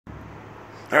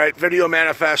All right, Video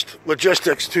Manifest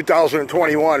Logistics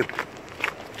 2021,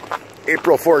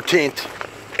 April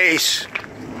 14th, Ace.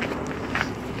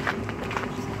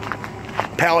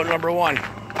 Pallet number 1.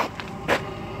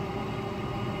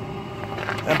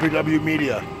 MPW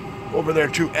Media. Over there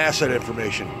too, asset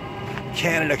information.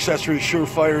 Canon accessories,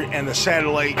 Surefire, and the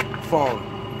satellite phone,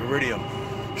 Iridium.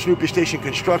 Snoopy Station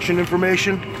construction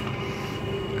information.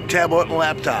 Tablet and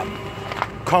laptop.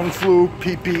 Kung Flu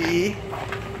PPE.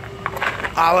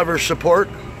 Oliver's support.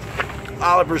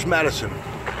 Oliver's medicine.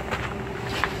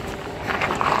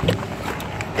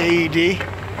 AED.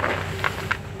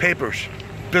 Papers.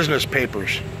 Business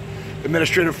papers.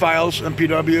 Administrative files,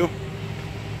 MPW.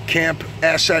 Camp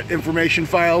asset information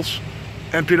files.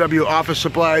 MPW office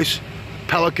supplies.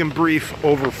 Pelican Brief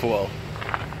overflow.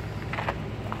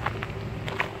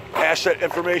 Asset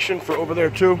information for over there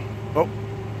too. Oh,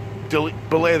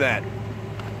 belay that.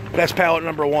 That's pallet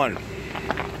number 1.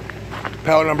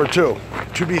 Pallet number 2,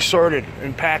 to be sorted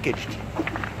and packaged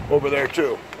over there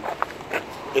too.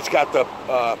 It's got the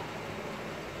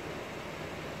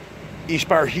East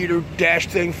Bar heater dash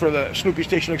thing for the Snoopy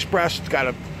Station Express. It's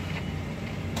got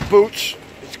boots.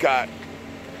 It's got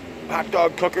hot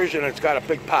dog cookers, and it's got a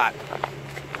big pot.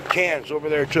 Cans over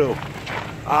there too.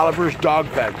 Oliver's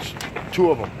dog beds, 2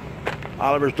 of them.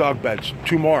 Oliver's dog beds,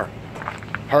 2 more.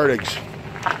 Hardigs.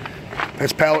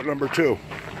 That's pallet number 2.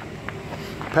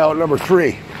 Pallet number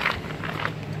 3.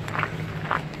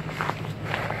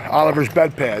 Oliver's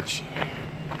bed pads.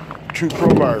 2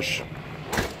 crowbars.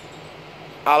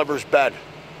 Oliver's bed.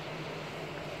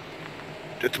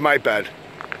 It's my bed.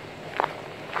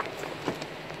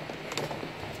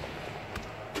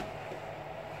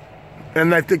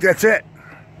 And I think that's it.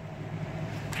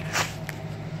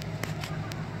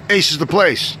 Ace is the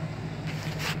place.